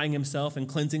sanctifying himself and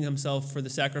cleansing himself for the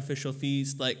sacrificial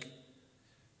feast, like,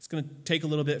 it's going to take a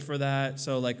little bit for that,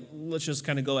 so like, let's just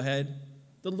kind of go ahead.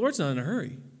 The Lord's not in a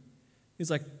hurry.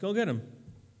 He's like, go get him.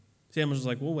 Samuel's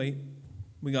like, we'll wait.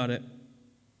 We got it.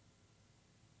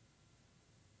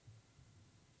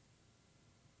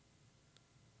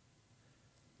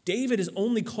 David is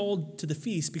only called to the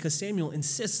feast because Samuel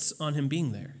insists on him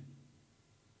being there.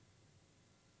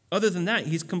 Other than that,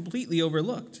 he's completely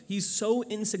overlooked. He's so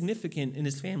insignificant in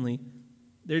his family,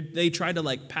 they try to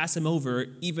like pass him over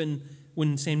even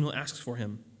when Samuel asks for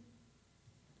him.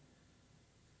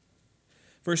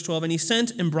 Verse 12, and he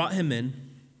sent and brought him in.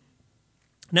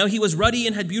 Now he was ruddy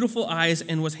and had beautiful eyes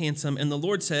and was handsome. And the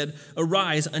Lord said,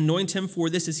 arise, anoint him, for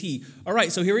this is he. All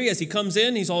right, so here he is. He comes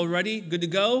in. He's all ready, good to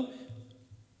go.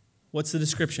 What's the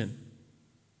description?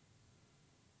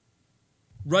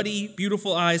 Ruddy,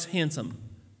 beautiful eyes, handsome.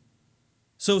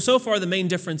 So far the main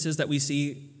differences that we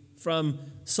see from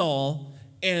Saul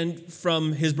and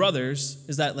from his brothers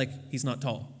is that, like, he's not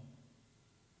tall.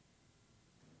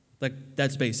 Like,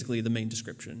 that's basically the main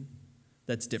description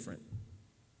that's different.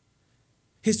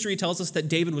 History tells us that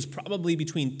David was probably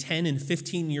between 10 and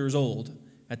 15 years old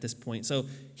at this point. So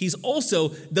he's also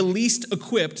the least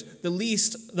equipped,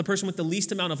 the person with the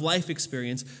least amount of life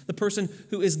experience, the person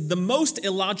who is the most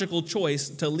illogical choice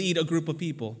to lead a group of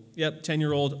people. Yep,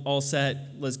 10-year-old, all set.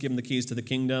 Let's give him the keys to the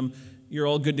kingdom. You're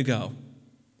all good to go.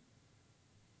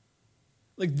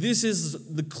 Like, this is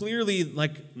clearly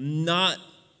like not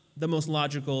the most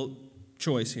logical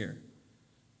choice here.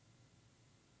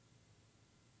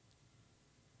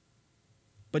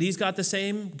 But he's got the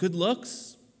same good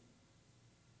looks.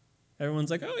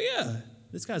 Everyone's like, oh yeah,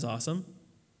 this guy's awesome.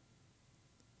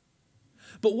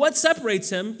 But what separates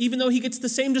him, even though he gets the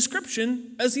same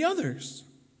description as the others?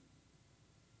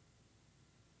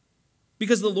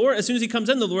 Because the Lord, as soon as he comes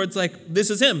in, the Lord's like, this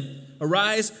is him.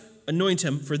 Arise, anoint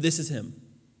him, for this is him.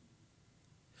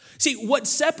 See, what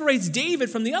separates David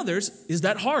from the others is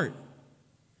that heart.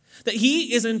 That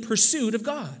he is in pursuit of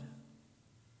God.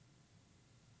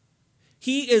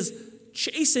 He is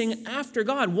chasing after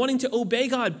God, wanting to obey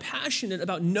God, passionate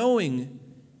about knowing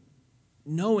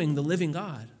the living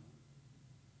God.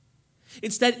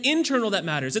 It's that internal that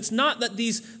matters. It's not that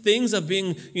these things of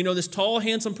being, this tall,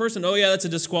 handsome person, oh yeah, that's a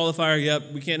disqualifier.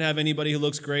 Yep, we can't have anybody who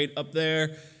looks great up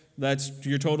there.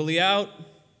 You're totally out.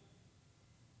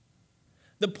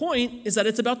 The point is that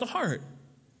it's about the heart.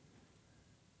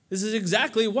 This is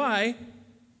exactly why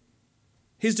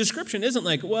his description isn't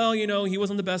like, well, he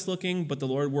wasn't the best looking, but the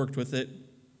Lord worked with it.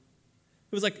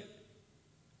 It was like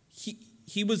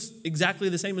he was exactly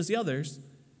the same as the others,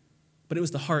 but it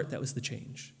was the heart that was the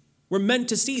change. We're meant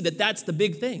to see that that's the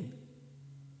big thing.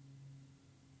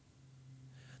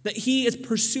 That he is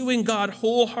pursuing God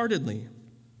wholeheartedly.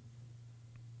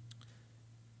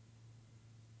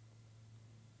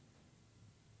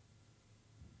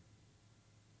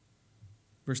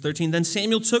 Verse 13, then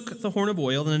Samuel took the horn of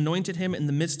oil and anointed him in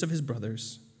the midst of his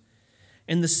brothers.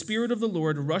 And the Spirit of the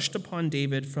Lord rushed upon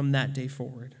David from that day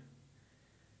forward.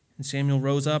 And Samuel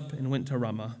rose up and went to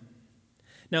Ramah.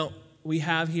 Now, we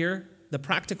have here the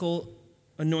practical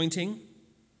anointing,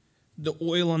 the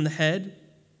oil on the head.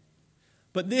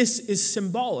 But this is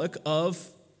symbolic of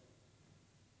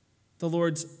the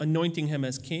Lord's anointing him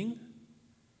as king.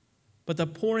 But the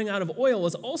pouring out of oil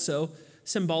is also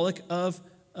symbolic of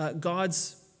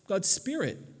God's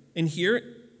Spirit. And here,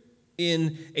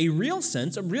 in a real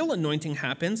sense, a real anointing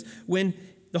happens when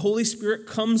the Holy Spirit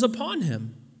comes upon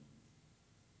him.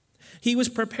 He was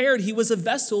prepared. He was a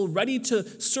vessel ready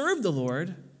to serve the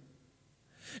Lord.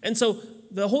 And so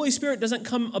the Holy Spirit doesn't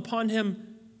come upon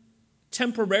him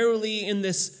temporarily in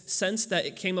this sense that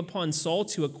it came upon Saul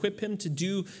to equip him to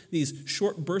do these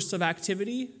short bursts of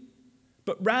activity,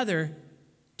 but rather,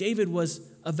 David was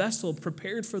a vessel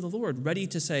prepared for the Lord, ready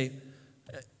to say,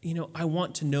 I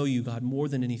want to know you, God, more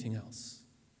than anything else.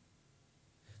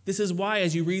 This is why,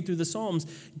 as you read through the Psalms,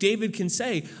 David can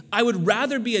say, I would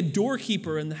rather be a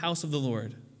doorkeeper in the house of the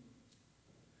Lord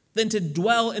than to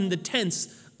dwell in the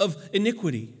tents of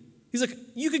iniquity. He's like,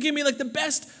 you could give me like the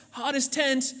best, hottest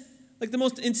tent, like the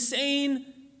most insane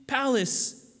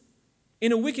palace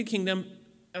in a wicked kingdom,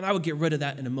 and I would get rid of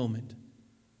that in a moment.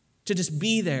 To just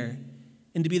be there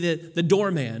and to be the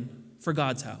doorman for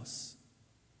God's house.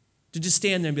 To just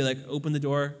stand there and be like, open the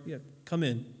door, yeah, come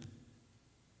in.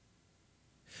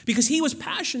 Because he was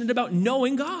passionate about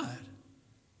knowing God.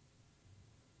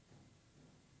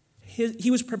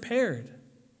 He was prepared.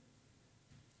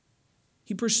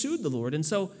 He pursued the Lord. And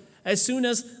so as soon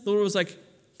as the Lord was like,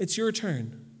 it's your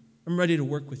turn, I'm ready to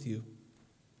work with you,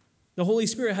 the Holy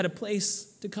Spirit had a place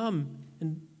to come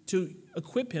and to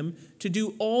equip him to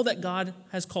do all that God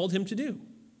has called him to do.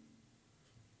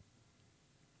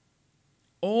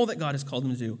 All that God has called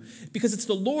him to do. Because it's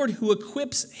the Lord who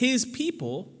equips his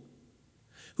people,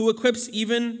 who equips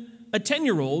even a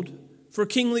 10-year-old for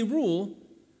kingly rule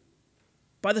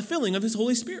by the filling of his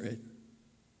Holy Spirit.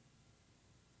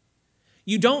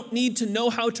 You don't need to know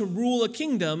how to rule a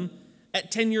kingdom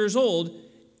at 10 years old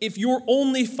if you're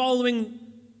only following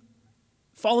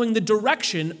the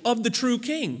direction of the true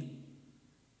king.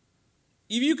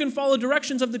 If you can follow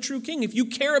directions of the true king, if you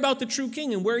care about the true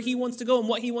king and where he wants to go and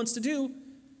what he wants to do,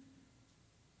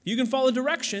 you can follow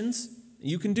directions,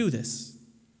 you can do this.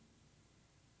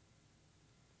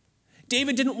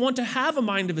 David didn't want to have a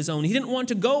mind of his own. He didn't want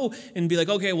to go and be like,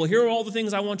 okay, well, here are all the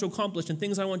things I want to accomplish and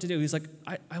things I want to do. He's like,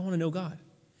 I want to know God.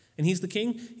 And he's the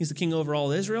king. He's the king over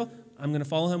all Israel. I'm going to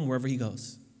follow him wherever he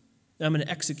goes. And I'm going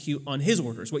to execute on his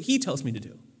orders, what he tells me to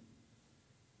do.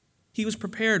 He was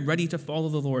prepared, ready to follow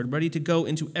the Lord, ready to go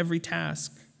into every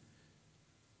task,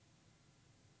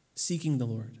 seeking the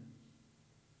Lord.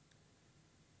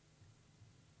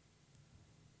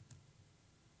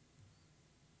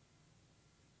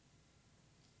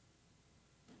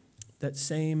 That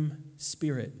same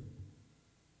Spirit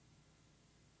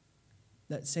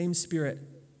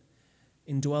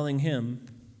indwelling him,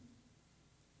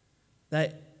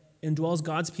 that indwells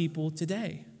God's people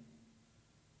today.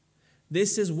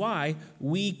 This is why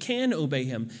we can obey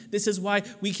him. This is why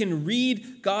we can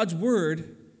read God's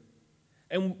word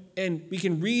and we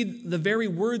can read the very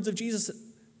words of Jesus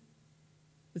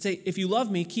that say, if you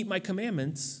love me, keep my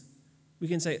commandments. We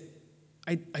can say,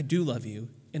 I do love you.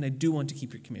 And I do want to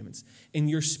keep your commandments. And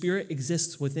your Spirit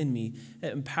exists within me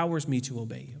that empowers me to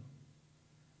obey you,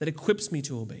 that equips me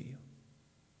to obey you.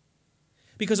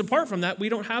 Because apart from that, we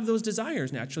don't have those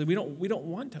desires naturally. We don't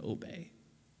want to obey.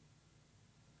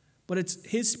 But it's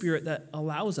his Spirit that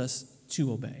allows us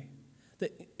to obey,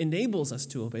 that enables us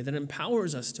to obey, that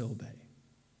empowers us to obey.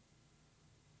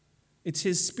 It's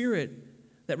his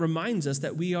Spirit that reminds us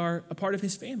that we are a part of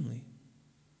his family,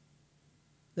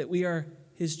 that we are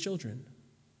his children.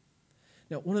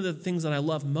 Now, one of the things that I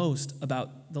love most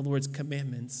about the Lord's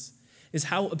commandments is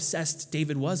how obsessed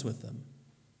David was with them.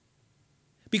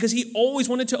 Because he always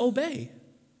wanted to obey.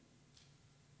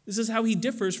 This is how he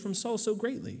differs from Saul so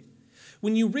greatly.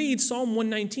 When you read Psalm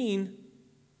 119,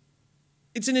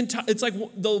 it's like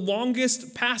the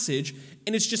longest passage,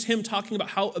 and it's just him talking about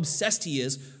how obsessed he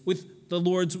is with the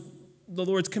Lord's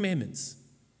commandments.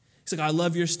 He's like, I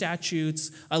love your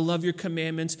statutes, I love your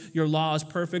commandments, your law is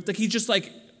perfect. He just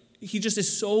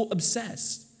is so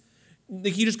obsessed.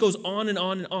 Like he just goes on and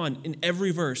on and on in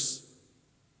every verse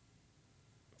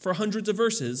for hundreds of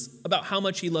verses about how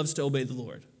much he loves to obey the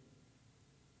Lord.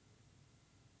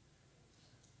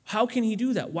 How can he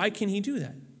do that? Why can he do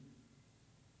that?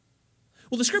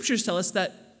 Well, the scriptures tell us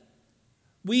that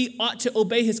we ought to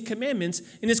obey his commandments,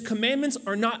 and his commandments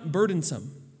are not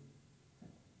burdensome.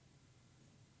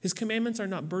 His commandments are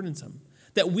not burdensome.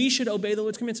 That we should obey the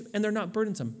Lord's commandments, and they're not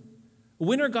burdensome.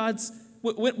 When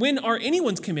are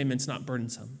anyone's commandments not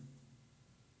burdensome?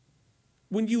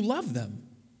 When you love them.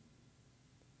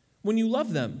 When you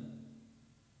love them.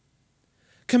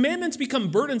 Commandments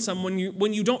become burdensome when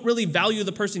you don't really value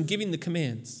the person giving the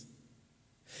commands.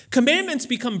 Commandments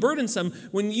become burdensome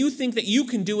when you think that you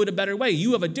can do it a better way.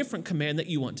 You have a different command that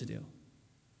you want to do.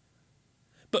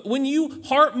 But when you,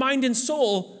 heart, mind, and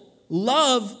soul,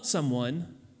 love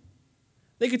someone,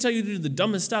 they could tell you to do the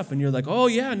dumbest stuff, and you're like, oh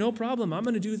yeah, no problem, I'm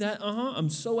going to do that. I'm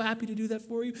so happy to do that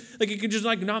for you. Like it could just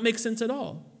not make sense at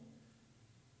all.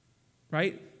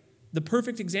 Right? The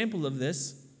perfect example of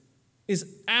this is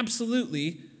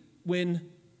absolutely when,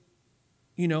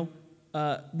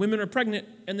 women are pregnant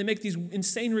and they make these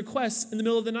insane requests in the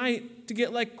middle of the night to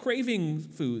get craving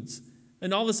foods.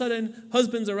 And all of a sudden,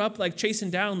 husbands are up chasing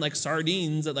down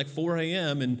sardines at 4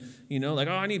 a.m. and, oh,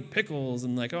 I need pickles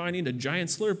and oh, I need a giant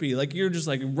Slurpee. You're just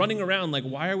running around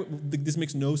this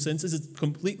makes no sense. This is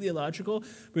completely illogical.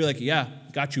 But you're yeah,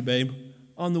 got you, babe.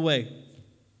 On the way.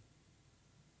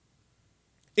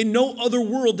 In no other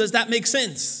world does that make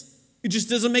sense. It just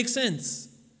doesn't make sense.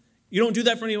 You don't do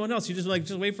that for anyone else. You just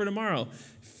just wait for tomorrow.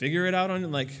 Figure it out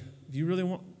on if you really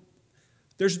want.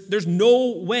 There's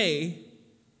no way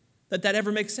that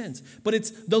ever makes sense. But it's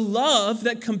the love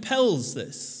that compels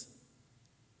this.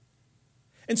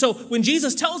 And so when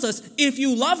Jesus tells us, if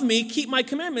you love me, keep my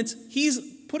commandments, he's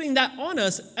putting that on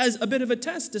us as a bit of a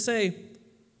test to say,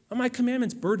 are my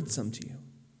commandments burdensome to you?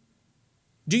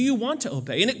 Do you want to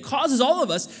obey? And it causes all of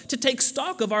us to take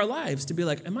stock of our lives, to be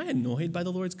am I annoyed by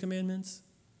the Lord's commandments?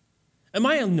 Am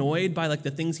I annoyed by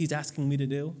the things he's asking me to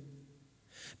do?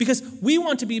 Because we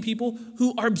want to be people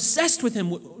who are obsessed with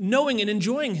him, knowing and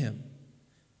enjoying him,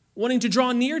 wanting to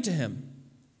draw near to him,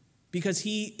 because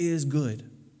he is good.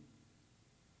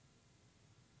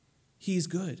 He's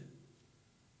good.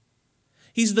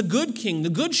 He's the good king, the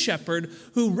good shepherd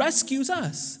who rescues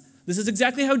us. This is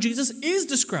exactly how Jesus is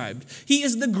described. He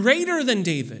is the greater than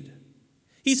David.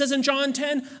 He says in John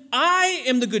 10, I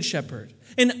am the good shepherd,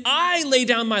 and I lay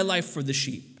down my life for the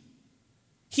sheep.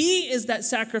 He is that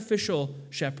sacrificial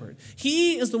shepherd.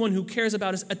 He is the one who cares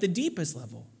about us at the deepest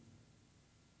level.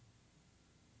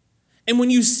 And when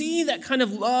you see that kind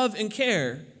of love and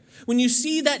care, when you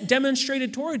see that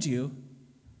demonstrated towards you,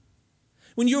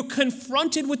 when you're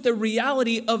confronted with the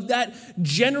reality of that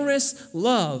generous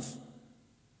love,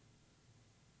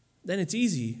 then it's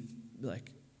easy to be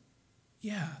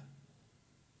yeah,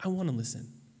 I want to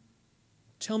listen.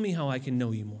 Tell me how I can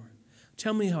know you more.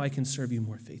 Tell me how I can serve you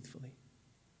more faithfully.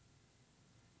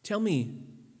 Tell me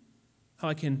how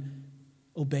I can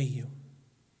obey you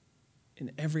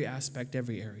in every aspect,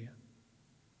 every area.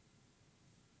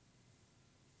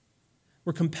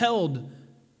 We're compelled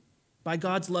by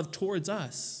God's love towards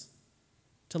us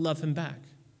to love him back.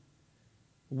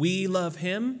 We love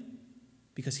him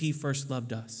because he first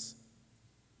loved us.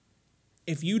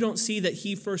 If you don't see that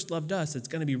he first loved us, it's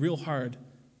going to be real hard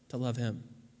to love him.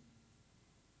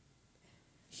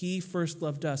 He first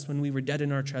loved us when we were dead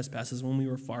in our trespasses, when we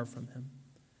were far from him,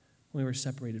 when we were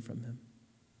separated from him.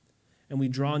 And we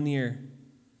draw near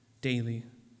daily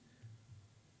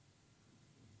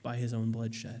by his own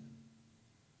bloodshed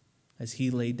as he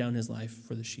laid down his life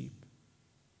for the sheep.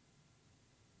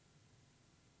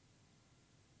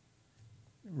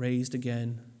 Raised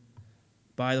again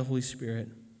by the Holy Spirit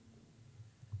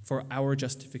for our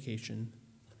justification,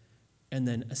 and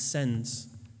then ascends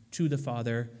to the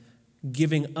Father,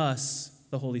 giving us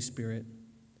the Holy Spirit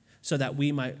so that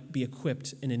we might be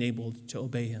equipped and enabled to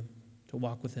obey him, to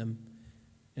walk with him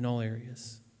in all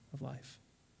areas of life.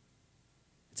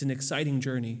 It's an exciting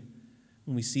journey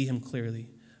when we see him clearly,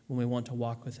 when we want to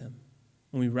walk with him,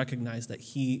 when we recognize that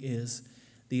he is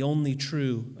the only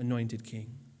true anointed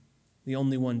king, the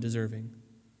only one deserving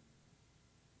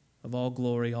of all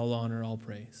glory, all honor, all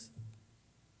praise.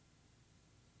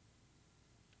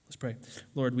 Let's pray.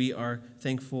 Lord, we are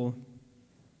thankful.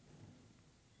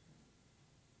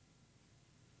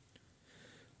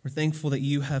 We're thankful that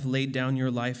you have laid down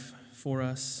your life for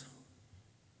us.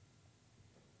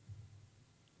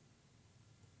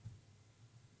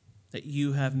 That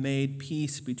you have made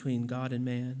peace between God and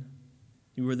man.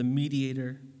 You are the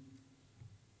mediator.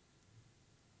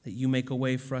 That you make a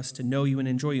way for us to know you and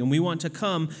enjoy you. And we want to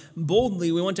come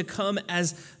boldly. We want to come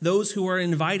as those who are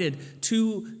invited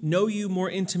to know you more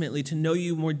intimately, to know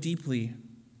you more deeply.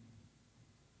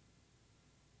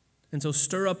 And so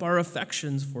stir up our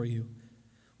affections for you.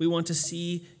 We want to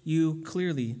see you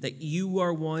clearly, that you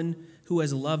are one who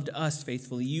has loved us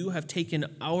faithfully. You have taken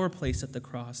our place at the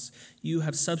cross. You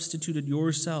have substituted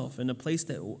yourself in a place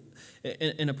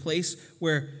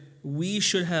where we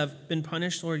should have been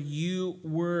punished. Lord, you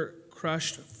were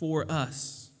crushed for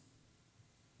us.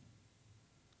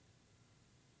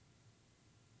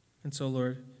 And so,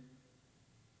 Lord,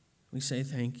 we say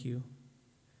thank you.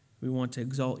 We want to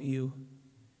exalt you.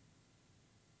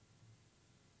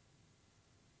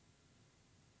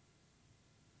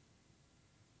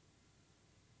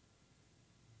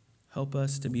 Help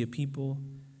us to be a people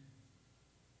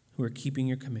who are keeping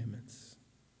your commandments.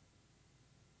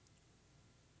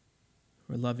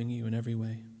 We're loving you in every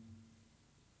way.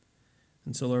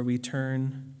 And so, Lord, we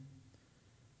turn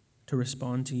to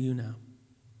respond to you now.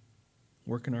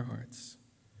 Work in our hearts.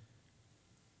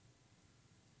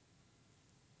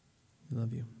 We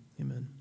love you. Amen.